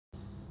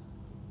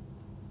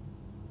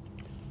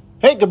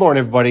Hey, good morning,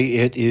 everybody.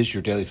 It is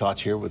your Daily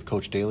Thoughts here with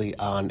Coach Daly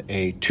on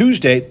a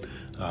Tuesday,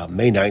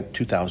 May 9th,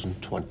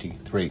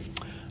 2023.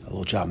 A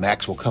little John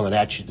Maxwell coming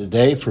at you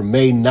today for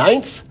May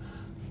 9th.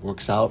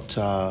 Works out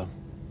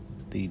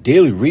the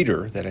daily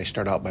reader that I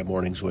start out my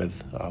mornings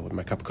with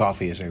my cup of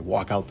coffee as I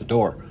walk out the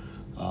door.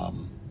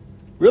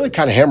 Really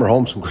kind of hammer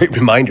home some great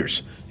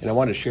reminders, and I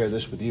wanted to share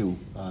this with you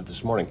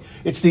this morning.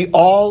 It's the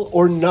all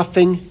or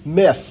nothing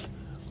myth.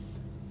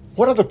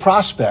 What are the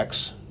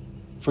prospects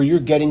for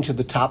your getting to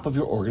the top of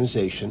your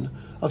organization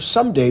of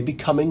someday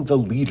becoming the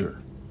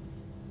leader?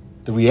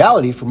 The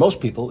reality for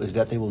most people is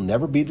that they will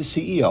never be the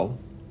CEO.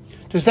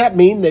 Does that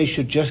mean they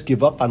should just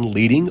give up on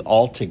leading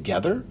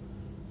altogether?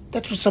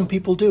 That's what some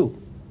people do.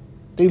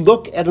 They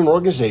look at an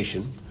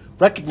organization,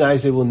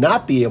 recognize they will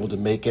not be able to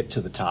make it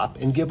to the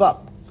top, and give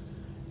up.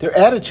 Their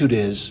attitude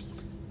is,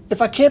 if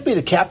I can't be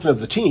the captain of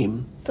the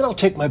team, then I'll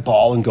take my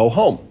ball and go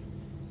home.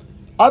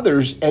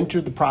 Others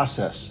enter the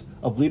process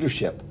of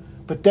leadership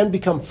but then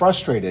become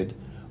frustrated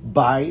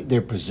by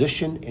their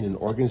position in an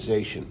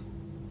organization.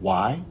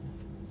 Why?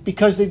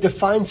 Because they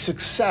define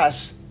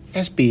success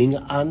as being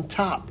on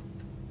top.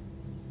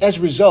 As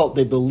a result,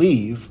 they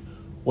believe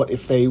that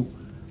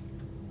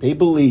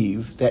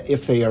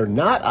if they are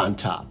not on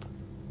top,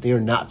 they are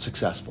not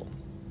successful.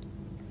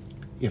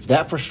 If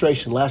that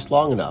frustration lasts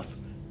long enough,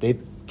 they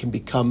can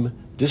become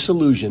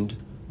disillusioned,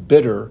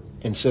 bitter,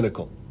 and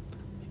cynical.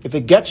 If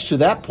it gets to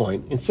that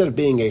point, instead of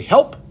being a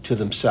help to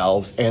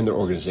themselves and their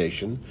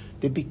organization,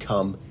 they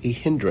become a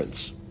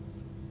hindrance.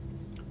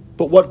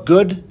 But what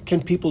good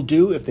can people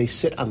do if they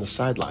sit on the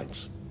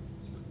sidelines?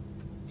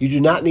 You do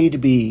not need to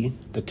be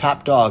the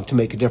top dog to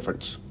make a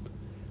difference.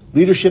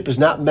 Leadership is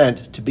not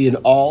meant to be an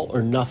all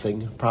or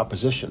nothing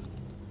proposition.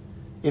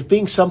 If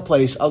being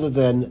someplace other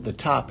than the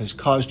top has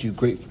caused you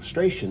great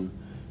frustration,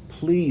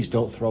 please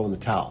don't throw in the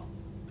towel.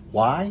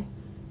 Why?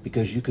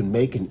 Because you can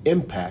make an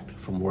impact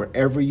from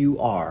wherever you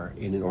are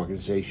in an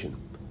organization.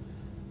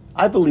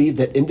 I believe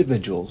that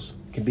individuals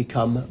can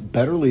become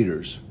better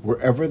leaders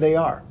wherever they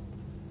are.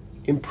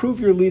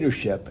 Improve your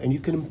leadership and you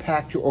can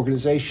impact your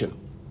organization.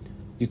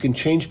 You can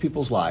change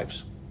people's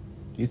lives.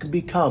 You can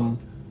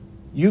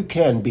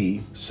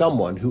be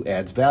someone who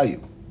adds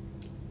value.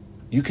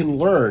 You can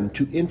learn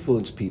to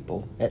influence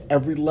people at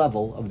every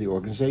level of the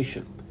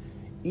organization,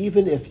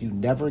 even if you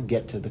never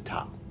get to the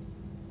top.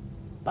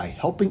 By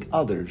helping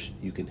others,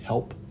 you can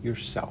help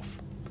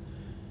yourself.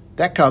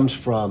 That comes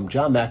from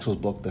John Maxwell's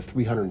book, The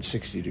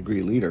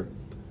 360-Degree Leader.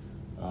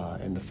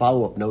 And the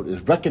follow-up note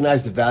is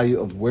recognize the value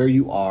of where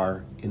you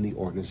are in the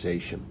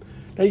organization.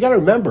 Now, you got to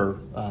remember,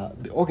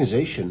 the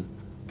organization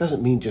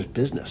doesn't mean just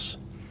business,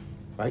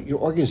 right? Your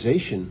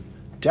organization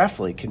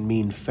definitely can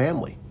mean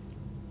family.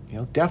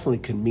 Definitely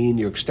can mean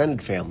your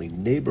extended family,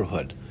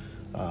 neighborhood,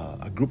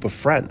 a group of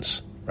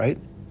friends, right?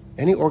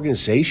 Any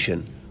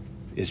organization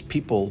is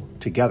people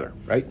together,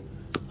 right?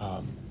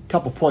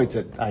 Couple points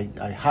that I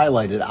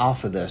highlighted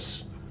off of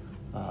this.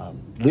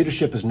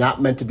 Leadership is not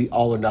meant to be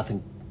all or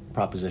nothing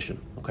proposition,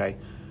 okay?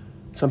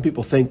 Some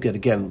people think that,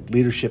 again,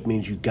 leadership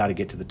means you've got to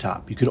get to the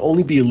top. You can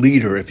only be a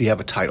leader if you have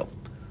a title,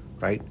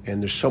 right?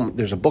 And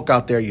there's a book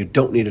out there, you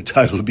don't need a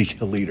title to be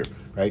a leader,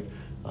 right?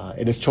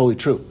 And it's totally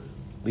true.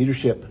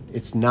 Leadership,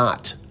 it's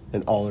not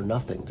an all or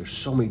nothing. There's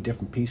so many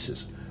different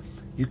pieces.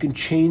 You can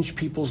change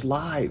people's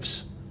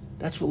lives.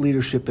 That's what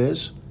leadership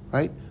is,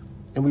 right?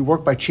 And we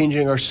work by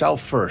changing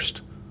ourselves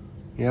first.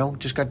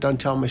 Just got done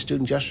telling my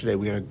students yesterday,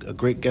 we had a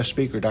great guest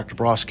speaker. Dr.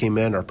 Bross came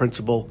in, our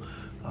principal.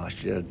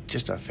 She did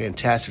just a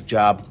fantastic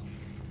job.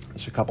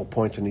 There's a couple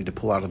points I need to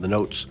pull out of the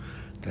notes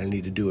that I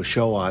need to do a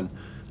show on.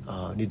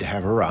 I need to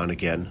have her on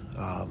again.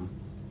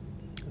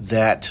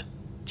 That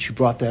she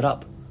brought that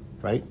up,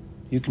 right?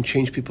 You can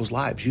change people's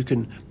lives. You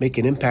can make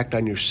an impact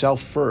on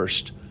yourself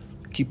first,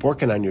 keep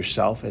working on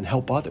yourself, and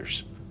help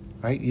others,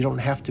 right? You don't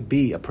have to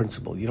be a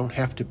principal. You don't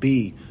have to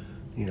be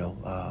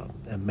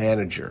a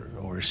manager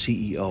or a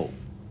CEO,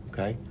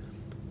 okay?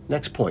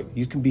 Next point,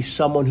 you can be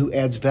someone who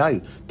adds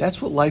value.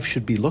 That's what life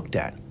should be looked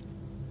at,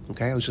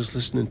 okay? I was just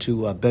listening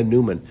to Ben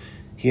Newman.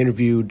 He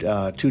interviewed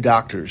two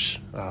doctors,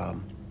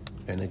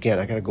 and again,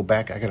 I got to go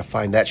back. I got to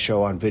find that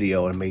show on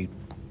video and I may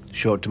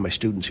show it to my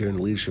students here in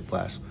the leadership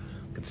class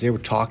because they were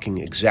talking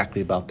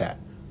exactly about that.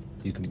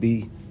 You can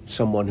be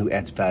someone who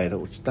adds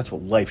value. That's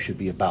what life should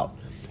be about.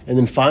 And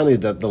then finally,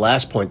 the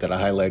last point that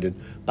I highlighted,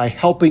 by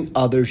helping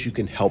others, you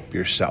can help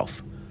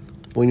yourself.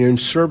 When you're in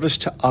service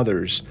to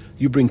others,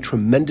 you bring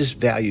tremendous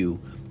value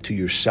to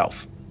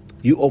yourself.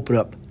 You open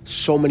up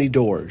so many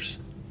doors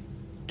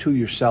to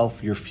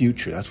yourself, your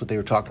future. That's what they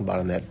were talking about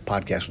on that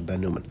podcast with Ben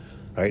Newman,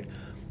 right?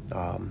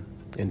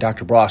 And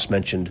Dr. Bross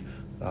mentioned,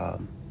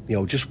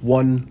 just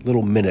one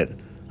little minute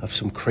of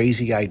some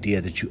crazy idea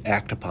that you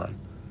act upon,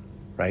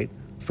 right?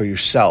 For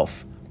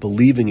yourself,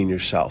 believing in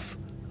yourself.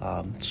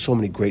 So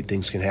many great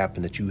things can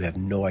happen that you have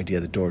no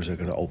idea the doors are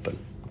going to open.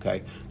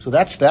 Okay, so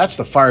that's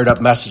the fired up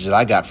message that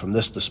I got from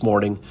this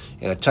morning.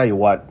 And I tell you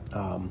what,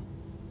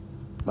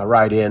 my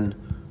ride in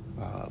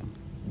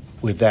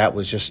with that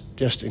was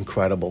just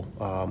incredible.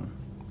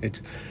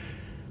 It's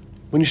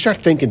when you start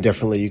thinking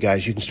differently, you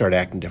guys, you can start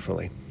acting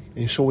differently.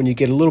 And so when you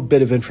get a little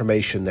bit of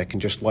information that can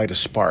just light a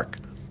spark,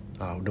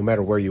 no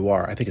matter where you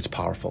are, I think it's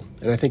powerful.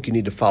 And I think you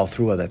need to follow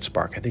through on that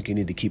spark. I think you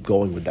need to keep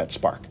going with that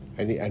spark.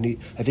 I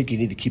think you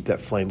need to keep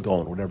that flame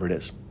going, whatever it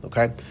is,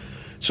 okay?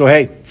 So,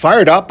 hey,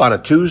 fired up on a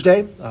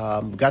Tuesday.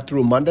 Got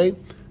through a Monday.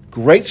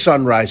 Great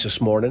sunrise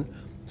this morning.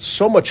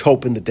 So much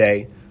hope in the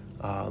day.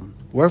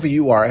 Wherever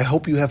you are, I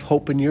hope you have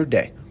hope in your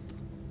day.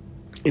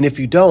 And if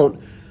you don't,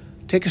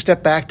 take a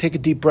step back, take a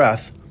deep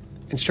breath,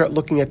 and start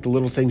looking at the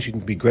little things you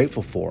can be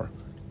grateful for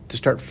to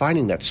start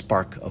finding that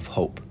spark of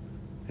hope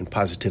and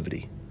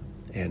positivity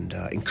and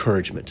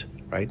encouragement,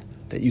 right?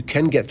 That you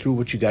can get through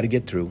what you got to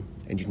get through,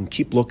 and you can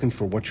keep looking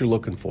for what you're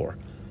looking for,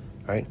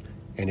 right?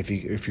 And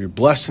if you're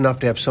blessed enough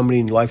to have somebody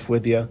in your life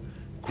with you,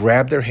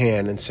 grab their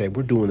hand and say,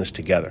 we're doing this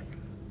together,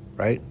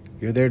 right?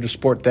 You're there to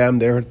support them.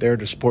 They're there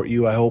to support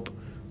you, I hope,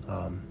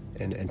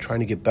 and trying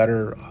to get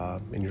better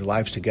in your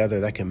lives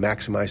together. That can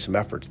maximize some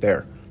efforts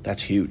there.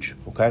 That's huge,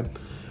 okay?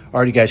 All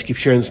right, you guys, keep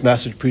sharing this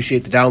message.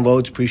 Appreciate the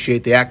downloads,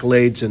 appreciate the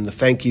accolades and the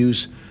thank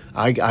yous.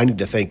 I need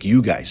to thank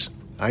you guys.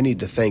 I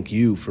need to thank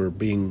you for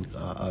being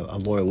a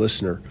loyal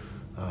listener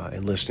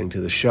and listening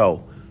to the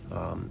show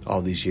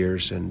all these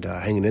years and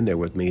hanging in there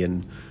with me.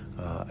 And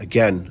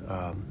again,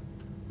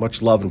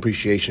 much love and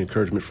appreciation,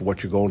 encouragement for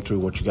what you're going through,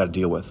 what you got to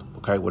deal with,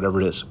 okay, whatever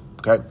it is,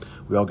 okay?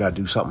 We all got to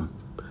do something.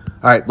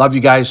 All right, love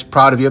you guys,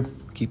 proud of you.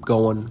 Keep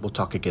going. We'll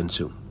talk again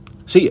soon.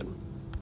 See you.